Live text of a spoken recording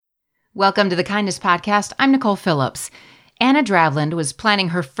Welcome to the Kindness Podcast. I'm Nicole Phillips. Anna Dravland was planning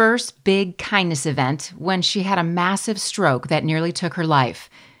her first big kindness event when she had a massive stroke that nearly took her life.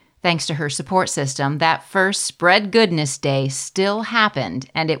 Thanks to her support system, that first Spread Goodness Day still happened,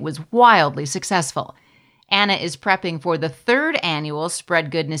 and it was wildly successful. Anna is prepping for the third annual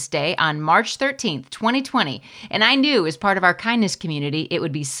Spread Goodness Day on March 13th, 2020, and I knew as part of our kindness community, it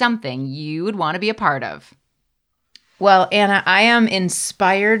would be something you would want to be a part of. Well, Anna, I am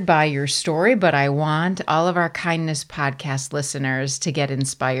inspired by your story, but I want all of our Kindness Podcast listeners to get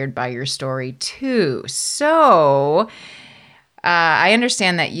inspired by your story too. So I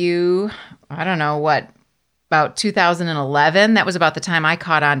understand that about 2011, that was about the time I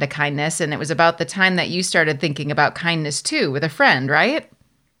caught on to kindness, and it was about the time that you started thinking about kindness too with a friend, right?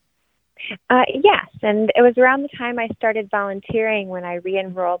 Yes, and it was around the time I started volunteering when I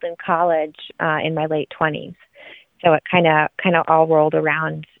re-enrolled in college in my late 20s. So it kind of all rolled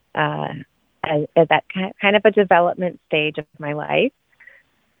around as that kind of a development stage of my life.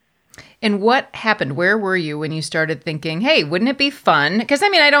 And what happened? Where were you when you started thinking, hey, wouldn't it be fun? Because,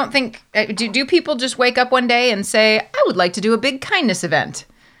 I don't think, do people just wake up one day and say, I would like to do a big kindness event?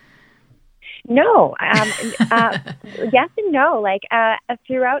 No. Yes and no.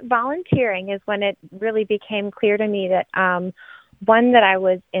 Throughout volunteering is when it really became clear to me that one, that I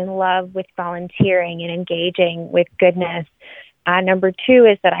was in love with volunteering and engaging with goodness. Number two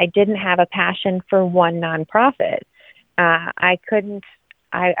is that I didn't have a passion for one nonprofit. I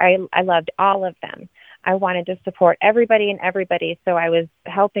loved all of them. I wanted to support everybody and everybody. So I was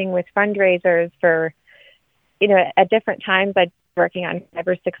helping with fundraisers for, at different times I'd be working on 5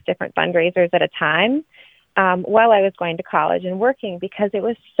 or 6 different fundraisers at a time while I was going to college and working because it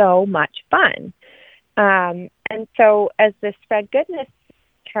was so much fun. And so as the Spread Goodness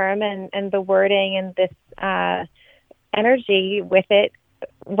term and the wording and this energy with it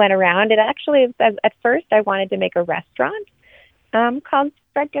went around, it actually, at first I wanted to make a restaurant called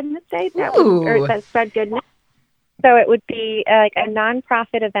Spread Goodness Day. It says Spread Goodness. So it would be like a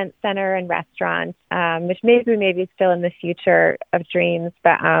nonprofit event center and restaurant, which maybe still in the future of dreams,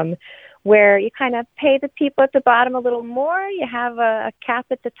 but where you kind of pay the people at the bottom a little more. You have a cap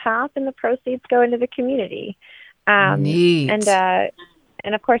at the top, and the proceeds go into the community. Neat.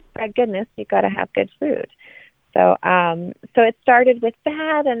 And of course, Spread Goodness, you got to have good food. So it started with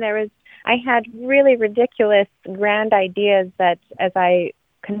that, and I had really ridiculous, grand ideas that, as I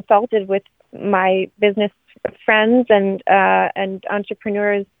consulted with my business friends and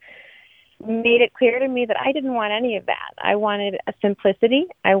entrepreneurs, made it clear to me that I didn't want any of that. I wanted a simplicity.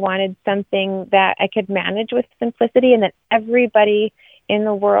 I wanted something that I could manage with simplicity, and that everybody in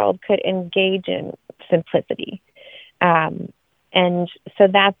the world could engage in simplicity. And so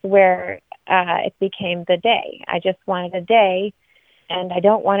that's where it became the day. I just wanted a day, and I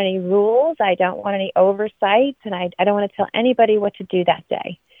don't want any rules. I don't want any oversight, and I don't want to tell anybody what to do that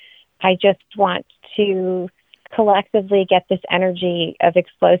day. I just want to collectively get this energy of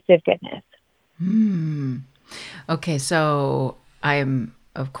explosive goodness. Okay, so I'm,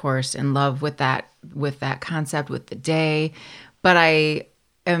 of course, in love with that concept, with the day, but I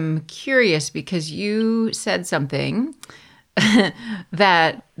am curious because you said something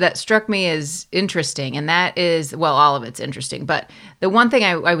that struck me as interesting, and that is, well, all of it's interesting, but the one thing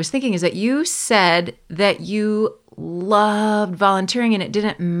I was thinking is that you said that you loved volunteering and it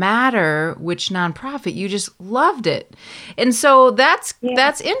didn't matter which nonprofit, you just loved it. And so that's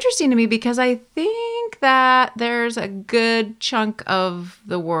interesting to me, because I think that there's a good chunk of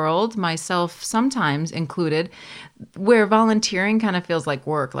the world, myself sometimes included, where volunteering kind of feels like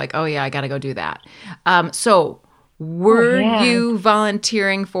work, like, oh yeah, I got to go do that. Were you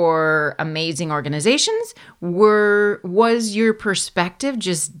volunteering for amazing organizations? Was your perspective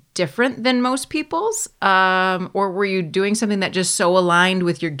just different than most people's? Or were you doing something that just so aligned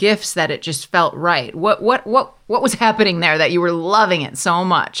with your gifts that it just felt right? What was happening there that you were loving it so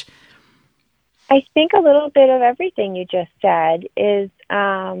much? I think a little bit of everything you just said is,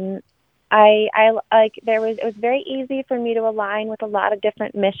 it was very easy for me to align with a lot of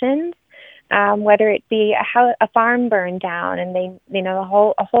different missions. Whether it be a farm burned down, and a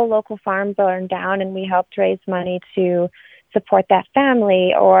whole local farm burned down, and we helped raise money to support that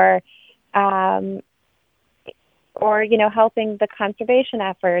family, or helping the conservation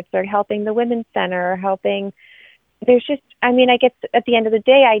efforts, or helping the women's center, or helping. I guess at the end of the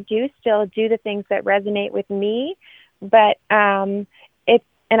day, I do still do the things that resonate with me, but I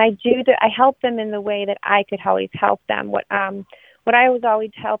help them in the way that I could always help them. What I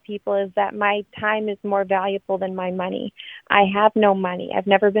always tell people is that my time is more valuable than my money. I have no money. I've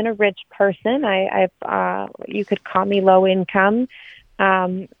never been a rich person. You could call me low income.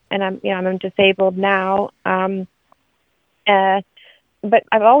 and I'm disabled now. But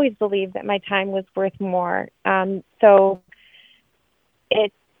I've always believed that my time was worth more. So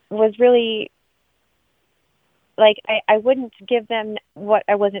it was really like I wouldn't give them what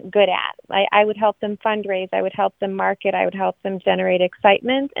I wasn't good at. I would help them fundraise. I would help them market. I would help them generate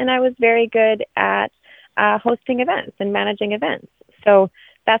excitement. And I was very good at hosting events and managing events. So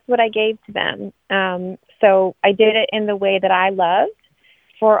that's what I gave to them. So I did it in the way that I loved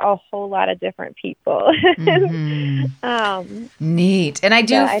for a whole lot of different people. Neat. And I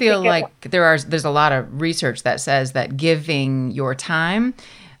do feel like there's a lot of research that says that giving your time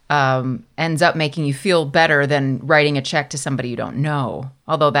ends up making you feel better than writing a check to somebody you don't know.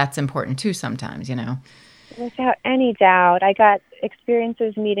 Although that's important too sometimes, Without any doubt. I got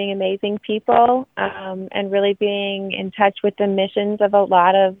experiences meeting amazing people and really being in touch with the missions of a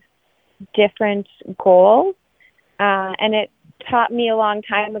lot of different goals. And it taught me a long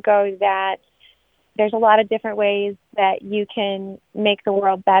time ago that there's a lot of different ways that you can make the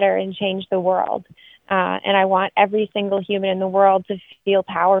world better and change the world. And I want every single human in the world to feel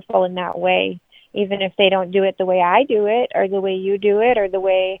powerful in that way, even if they don't do it the way I do it or the way you do it or the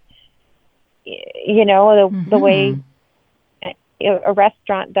way, the way a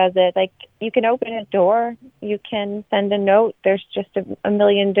restaurant does it. Like, you can open a door, you can send a note. There's just a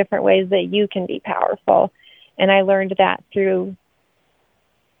million different ways that you can be powerful. And I learned that through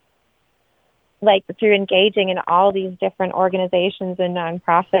engaging in all these different organizations and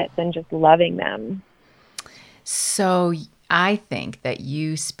nonprofits and just loving them. So I think that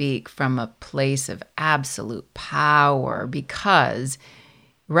you speak from a place of absolute power, because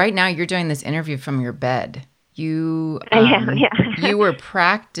right now you're doing this interview from your bed. You were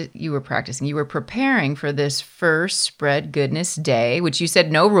practicing. You were preparing for this first Spread Goodness Day, which you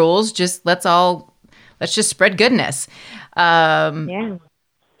said no rules, just let's just spread goodness. And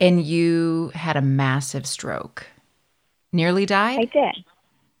you had a massive stroke. Nearly died?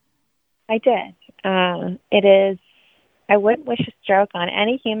 I did. I wouldn't wish a stroke on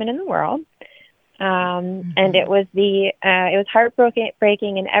any human in the world. And it was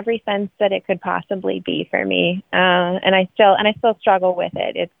heartbreaking in every sense that it could possibly be for me. And I still struggle with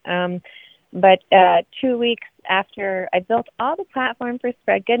it. But 2 weeks after I built all the platform for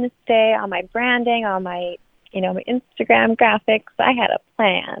Spread Goodness Day, all my branding, all my, my Instagram graphics, I had a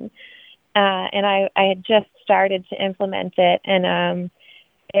plan. And I had just started to implement it. And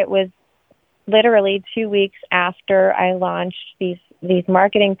it was literally 2 weeks after I launched these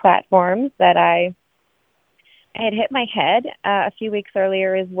marketing platforms that I had hit my head a few weeks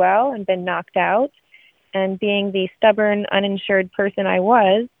earlier as well and been knocked out. And being the stubborn, uninsured person I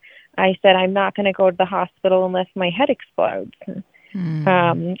was, I said, I'm not going to go to the hospital unless my head explodes.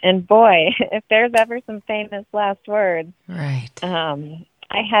 And boy, if there's ever some famous last words, right.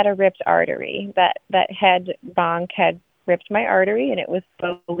 I had a ripped artery. That head bonk had ripped my artery, and it was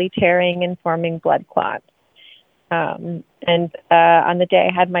slowly tearing and forming blood clots. And on the day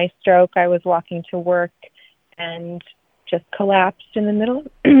I had my stroke, I was walking to work and just collapsed in the middle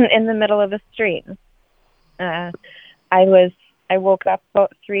of a street. I woke up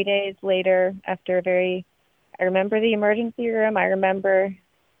about 3 days later after I remember the emergency room. I remember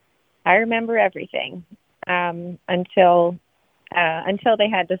everything until they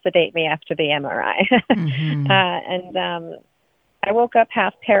had to sedate me after the MRI. And I woke up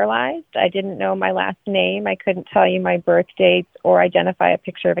half paralyzed. I didn't know my last name. I couldn't tell you my birth dates or identify a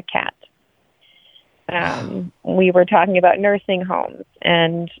picture of a cat. We were talking about nursing homes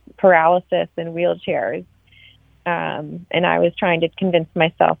and paralysis and wheelchairs. And I was trying to convince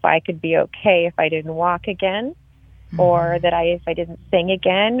myself I could be okay if I didn't walk again, or that if I didn't sing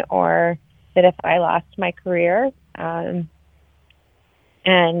again, or that if I lost my career, and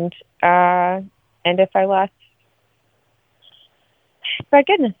if I lost Spread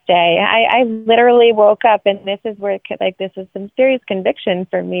Goodness Day. I literally woke up, and this is where this is some serious conviction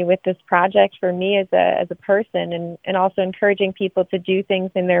for me with this project, for me as a person, and also encouraging people to do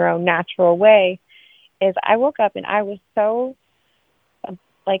things in their own natural way. Is I woke up and I was so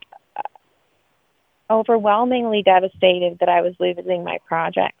overwhelmingly devastated that I was losing my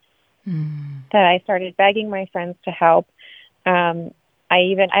project, that I started begging my friends to help. I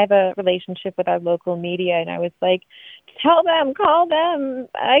have a relationship with our local media, and I was like, tell them, call them,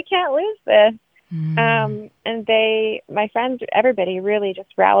 I can't lose this. And my friends, everybody really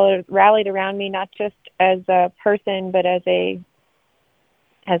just rallied around me, not just as a person, but as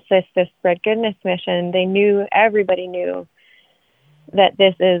this Spread Goodness mission. Everybody knew that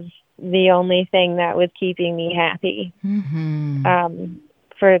this is the only thing that was keeping me happy,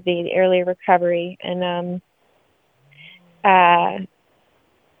 for the early recovery. And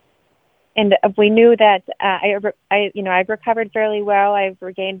And we knew that I've recovered fairly well. I've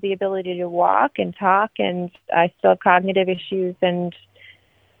regained the ability to walk and talk, and I still have cognitive issues, and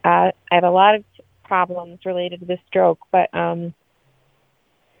I have a lot of problems related to the stroke. But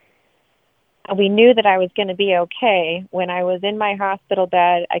we knew that I was going to be okay. When I was in my hospital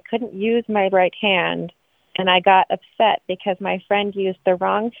bed, I couldn't use my right hand, and I got upset because my friend used the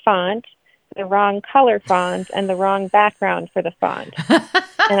wrong font, the wrong color font, and the wrong background for the font.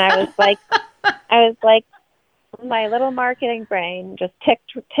 And I was like, my little marketing brain just tick,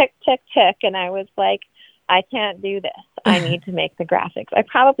 tick, tick, tick. And I was like, I can't do this. I need to make the graphics. I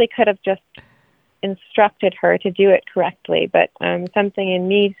probably could have just instructed her to do it correctly, but something in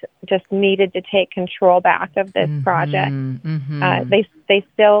me just needed to take control back of this project. They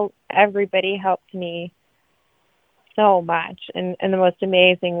still, everybody helped me so much in the most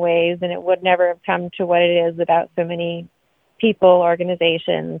amazing ways, and it would never have come to what it is without so many people,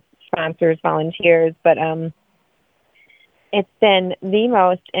 organizations, sponsors, volunteers. But it's been the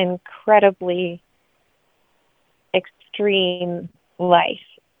most incredibly extreme life.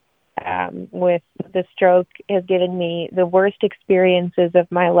 With the stroke has given me the worst experiences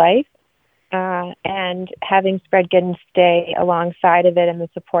of my life, and having Spread Goodness Day alongside of it and the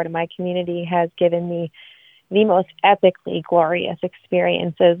support of my community has given me the most epically glorious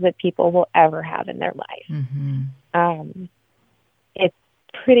experiences that people will ever have in their life.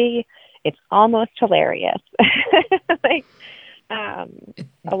 It's almost hilarious. Like,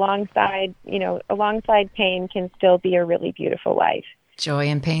 alongside pain can still be a really beautiful life. Joy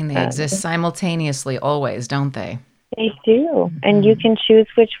and pain, they exist simultaneously always, don't they? They do. And you can choose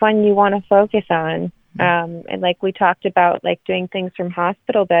which one you want to focus on. And like we talked about, like doing things from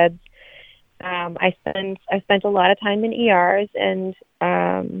hospital beds, I spent a lot of time in ERs and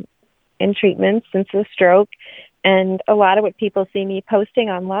in treatments since the stroke. And a lot of what people see me posting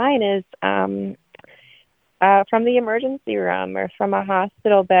online is from the emergency room or from a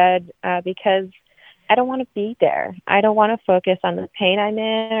hospital bed, because I don't want to be there. I don't want to focus on the pain I'm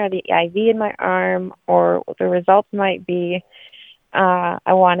in or the IV in my arm or what the results might be. I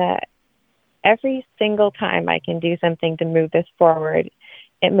want to, every single time I can do something to move this forward,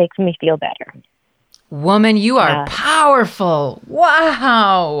 it makes me feel better. Woman, you are powerful.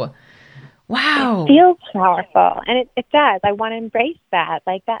 Wow. Wow. It feels powerful, and it does. I want to embrace that.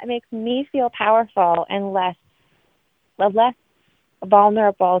 Like, that makes me feel powerful and less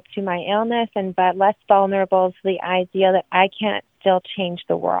vulnerable to my illness, but less vulnerable to the idea that I can't still change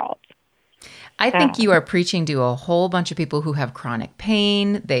the world. I think you are preaching to a whole bunch of people who have chronic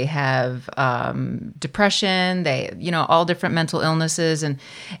pain. They have depression. They, all different mental illnesses, and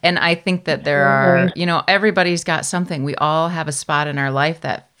I think that there are, everybody's got something. We all have a spot in our life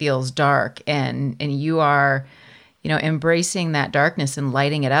that feels dark, and you are, embracing that darkness and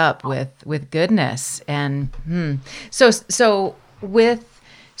lighting it up with goodness. And so with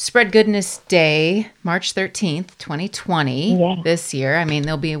Spread Goodness Day, March 13th, 2020, this year. I mean,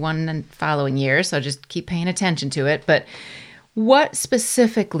 there'll be one following year, so just keep paying attention to it. But what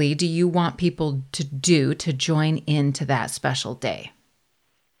specifically do you want people to do to join into that special day?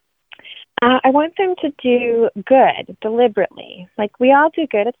 I want them to do good deliberately. Like, we all do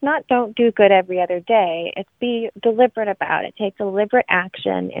good. It's not don't do good every other day. It's be deliberate about it. Take deliberate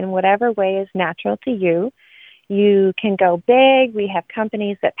action in whatever way is natural to you. You can go big. We have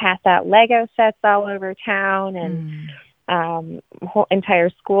companies that pass out Lego sets all over town, and whole entire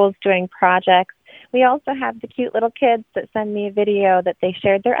schools doing projects. We also have the cute little kids that send me a video that they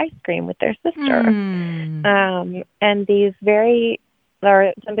shared their ice cream with their sister. And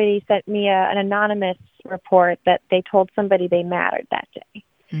somebody sent me an anonymous report that they told somebody they mattered that day.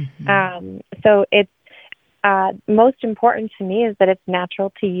 So it's most important to me is that it's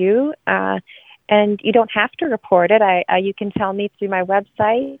natural to you. And you don't have to report it. You can tell me through my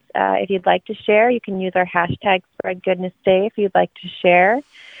website if you'd like to share. You can use our hashtag Spread Goodness Day if you'd like to share.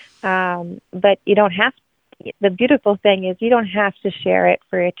 But you don't have. The beautiful thing is you don't have to share it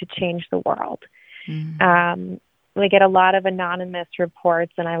for it to change the world. We get a lot of anonymous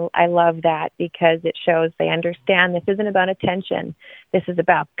reports, and I love that because it shows they understand this isn't about attention. This is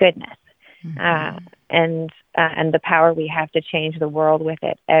about goodness. And the power we have to change the world with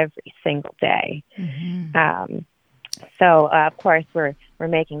it every single day. So of course we're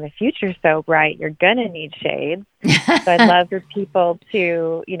making the future so bright. You're gonna need shades. So I'd love for people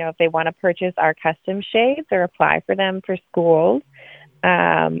to, if they want to purchase our custom shades or apply for them for schools,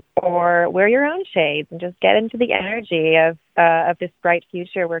 or wear your own shades and just get into the energy of this bright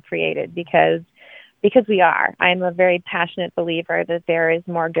future we're created because we are. I'm a very passionate believer that there is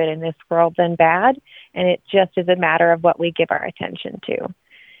more good in this world than bad, and it just is a matter of what we give our attention to.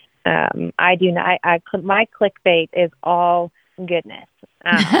 I do not. My clickbait is all goodness.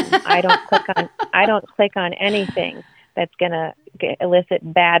 I don't click on anything that's gonna elicit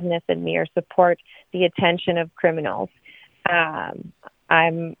badness in me or support the attention of criminals.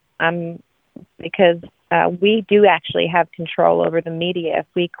 I'm because we do actually have control over the media. If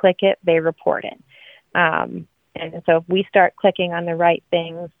we click it, they report it. And so if we start clicking on the right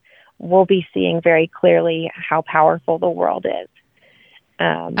things, we'll be seeing very clearly how powerful the world is.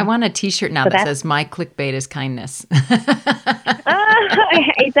 I want a T-shirt now that says "My clickbait is kindness."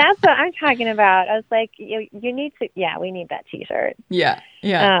 That's what I'm talking about. I was like, you need to. Yeah, we need that T-shirt. Yeah.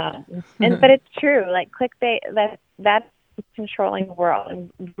 But it's true. Like clickbait, that's controlling the world,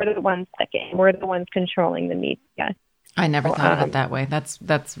 and we're the ones clicking. We're the ones controlling the media. I never thought of it that way. That's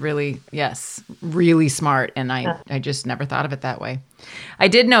really, really smart, and I just never thought of it that way. I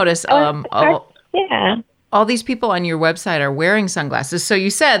did notice. All these people on your website are wearing sunglasses. So you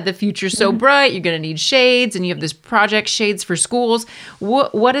said the future's so bright, you're going to need shades, and you have this project Shades for Schools.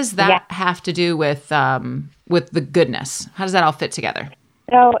 What does that have to do with the goodness? How does that all fit together?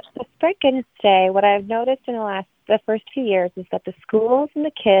 So, for goodness sake, what I've noticed in the first 2 years is that the schools and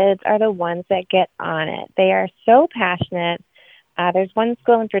the kids are the ones that get on it. They are so passionate. There's one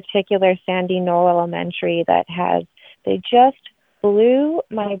school in particular, Sandy Knoll Elementary, they just blew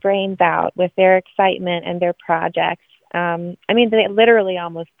my brains out with their excitement and their projects. They literally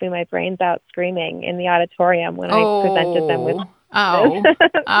almost blew my brains out screaming in the auditorium when I presented them with.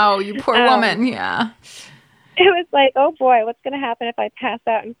 You poor woman. Yeah. It was like, oh boy, what's going to happen if I pass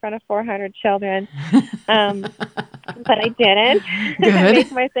out in front of 400 children? But I didn't. Good. I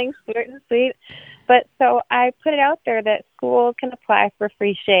make my things short and sweet. But so I put it out there that schools can apply for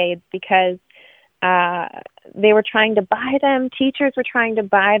free shades because they were trying to buy them. Teachers were trying to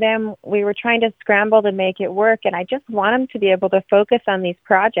buy them. We were trying to scramble to make it work. And I just want them to be able to focus on these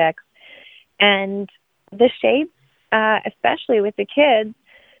projects. And the shades, especially with the kids,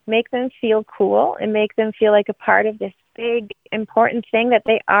 make them feel cool and make them feel like a part of this big, important thing that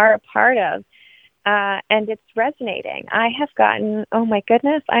they are a part of. And it's resonating. I have gotten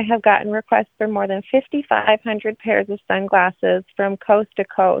requests for more than 5,500 pairs of sunglasses from coast to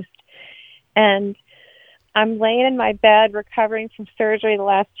coast. And I'm laying in my bed recovering from surgery the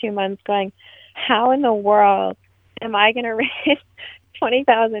last 2 months going, how in the world am I going to raise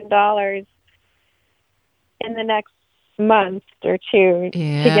 $20,000 in the next month or two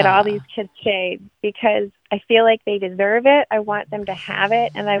to get all these kids shades? Because I feel like they deserve it. I want them to have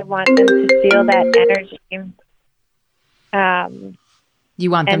it, and I want them to feel that energy.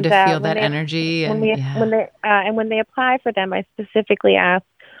 You want them to feel that energy. When they apply for them, I specifically ask,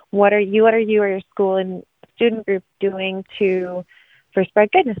 what are you or your school and student group doing for Spread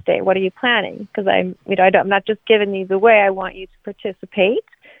Goodness Day? What are you planning? Because I'm not just giving these away. I want you to participate.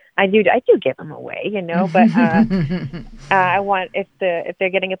 I do give them away, but I want if they're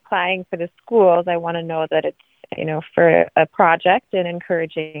applying for the schools, I want to know that it's for a project and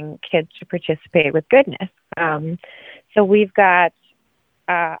encouraging kids to participate with goodness. So we've got.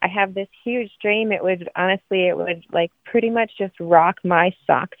 I have this huge dream. It would like pretty much just rock my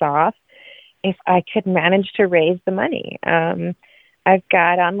socks off if I could manage to raise the money. I've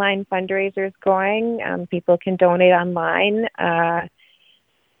got online fundraisers going. People can donate online.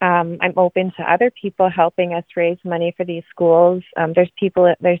 I'm open to other people helping us raise money for these schools.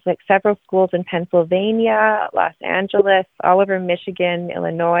 There's like several schools in Pennsylvania, Los Angeles, all over Michigan,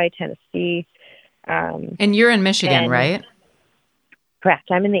 Illinois, Tennessee. And you're in Michigan, right?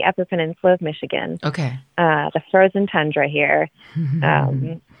 Correct. I'm in the Upper Peninsula of Michigan. Okay. The frozen tundra here.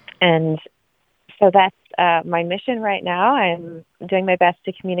 And so that's my mission right now. I'm doing my best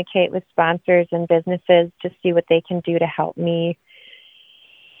to communicate with sponsors and businesses to see what they can do to help me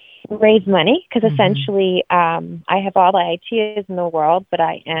raise money. Because essentially, I have all the ideas in the world, but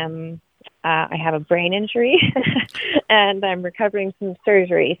I have a brain injury and I'm recovering from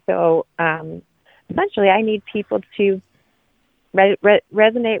surgery. So essentially, I need people to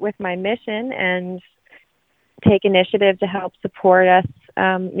resonate with my mission and take initiative to help support us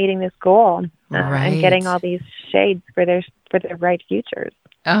meeting this goal and getting all these shades for their bright futures.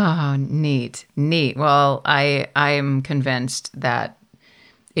 Oh, neat. Well, I'm convinced that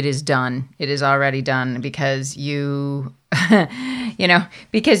it is done. It is already done because you,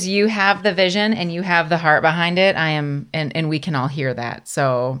 because you have the vision and you have the heart behind it. And we can all hear that.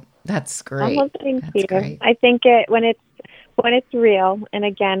 So that's great. Thank you. Great. I think when it's real, and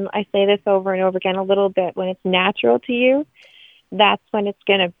again, I say this over and over again a little bit, when it's natural to you, that's when it's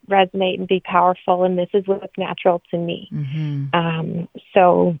going to resonate and be powerful. And this is what's natural to me.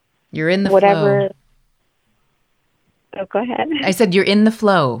 So you're in the flow. Oh, go ahead. I said you're in the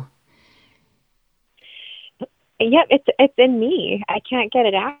flow. yeah, it's in me. I can't get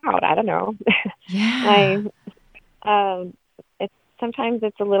it out. I don't know. Yeah. It's sometimes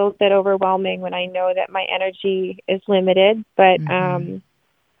it's a little bit overwhelming when I know that my energy is limited, but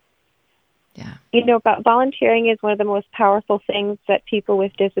yeah. But volunteering is one of the most powerful things that people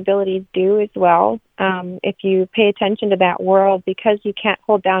with disabilities do as well. If you pay attention to that world, because you can't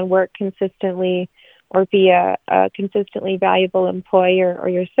hold down work consistently or be a consistently valuable employee, or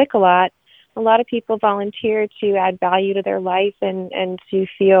you're sick a lot of people volunteer to add value to their life and to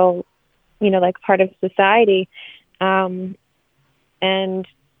feel, like part of society. And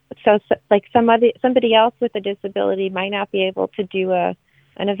so like somebody else with a disability might not be able to do an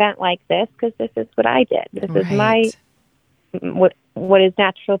event like this because this is what I did. This is what is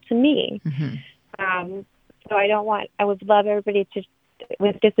natural to me. So I would love everybody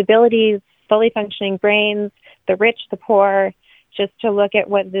with disabilities, fully functioning brains, the rich, the poor, just to look at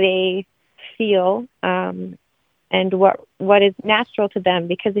what they feel and what is natural to them.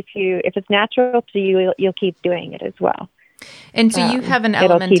 Because if it's natural to you, you'll keep doing it as well. And so you have an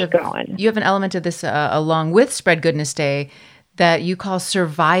element of this along with Spread Goodness Day that you call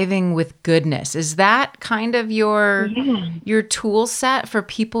surviving with goodness. Is that kind of your tool set for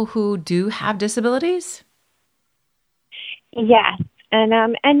people who do have disabilities? Yes.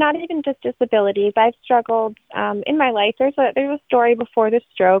 And not even just disabilities. I've struggled in my life. There's a story before the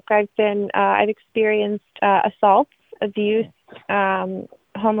stroke. I've experienced assaults, abuse,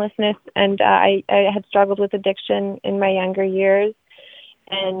 homelessness, and I had struggled with addiction in my younger years.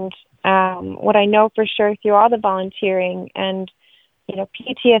 And what I know for sure through all the volunteering and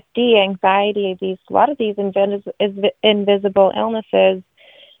PTSD, anxiety, a lot of these invisible illnesses,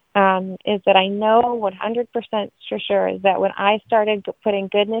 is that I know 100% for sure is that when I started putting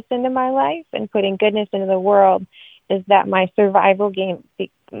goodness into my life and putting goodness into the world, is that my survival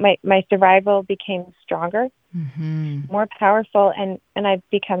became stronger, more powerful, and I've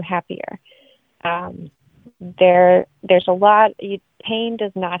become happier. There's a lot. Pain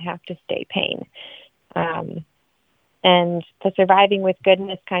does not have to stay pain. And the surviving with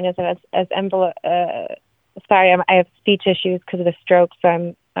goodness kind of as envelope. Sorry, I have speech issues because of the stroke, so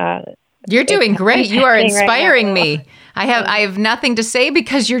I'm. You're doing great. You are inspiring me. I have nothing to say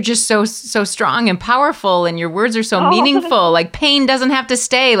because you're just so strong and powerful, and your words are so meaningful. Like pain doesn't have to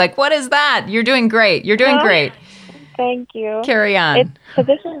stay. Like what is that? You're doing great. You're doing great. Thank you. Carry on. So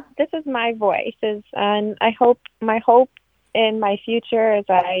this is my voice, and my hope in my future is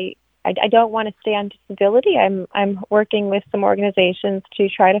I don't want to stay on disability. I'm working with some organizations to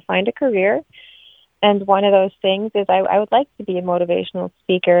try to find a career. And one of those things is I would like to be a motivational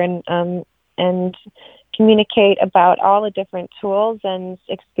speaker and communicate about all the different tools and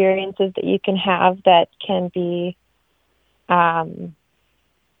experiences that you can have that can be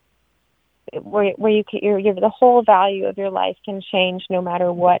where the whole value of your life can change no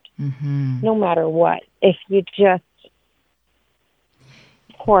matter what. No matter what, if you just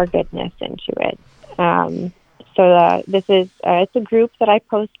pour goodness into it. So this is it's a group that I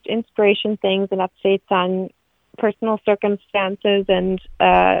post inspiration things and updates on personal circumstances and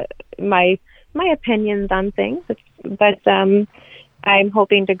my opinions on things. But I'm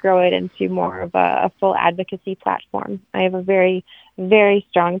hoping to grow it into more of a full advocacy platform. I have a very, very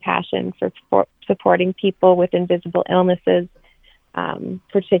strong passion for supporting people with invisible illnesses,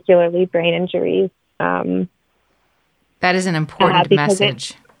 particularly brain injuries. That is an important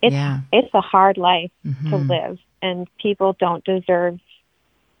message. It's a hard life to live, and they just don't deserve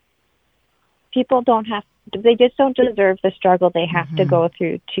the struggle they have to go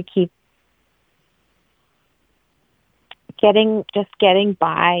through to keep getting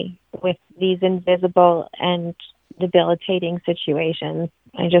by with these invisible and debilitating situations.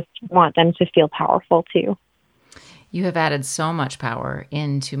 I just want them to feel powerful too. You have added so much power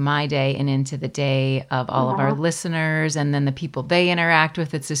into my day and into the day of all of our listeners and then the people they interact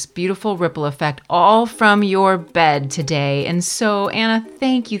with. It's this beautiful ripple effect all from your bed today. And so, Anna,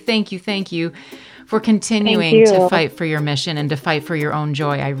 thank you for continuing to fight for your mission and to fight for your own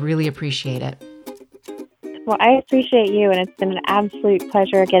joy. I really appreciate it. Well, I appreciate you, and it's been an absolute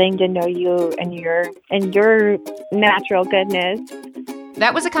pleasure getting to know you and your natural goodness.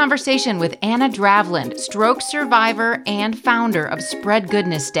 That was a conversation with Anna Dravland, stroke survivor and founder of Spread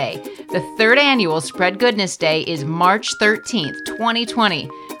Goodness Day. The third annual Spread Goodness Day is March 13th, 2020.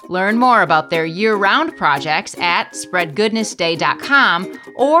 Learn more about their year-round projects at spreadgoodnessday.com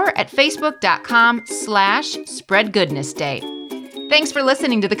or at facebook.com/spreadgoodnessday. Thanks for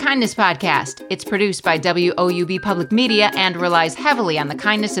listening to the Kindness Podcast. It's produced by WOUB Public Media and relies heavily on the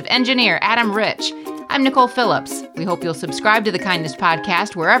kindness of engineer Adam Rich. I'm Nicole Phillips. We hope you'll subscribe to the Kindness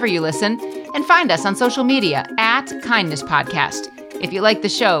Podcast wherever you listen And find us on social media at Kindness Podcast. If you like the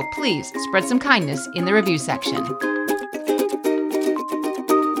show, please spread some kindness in the review section.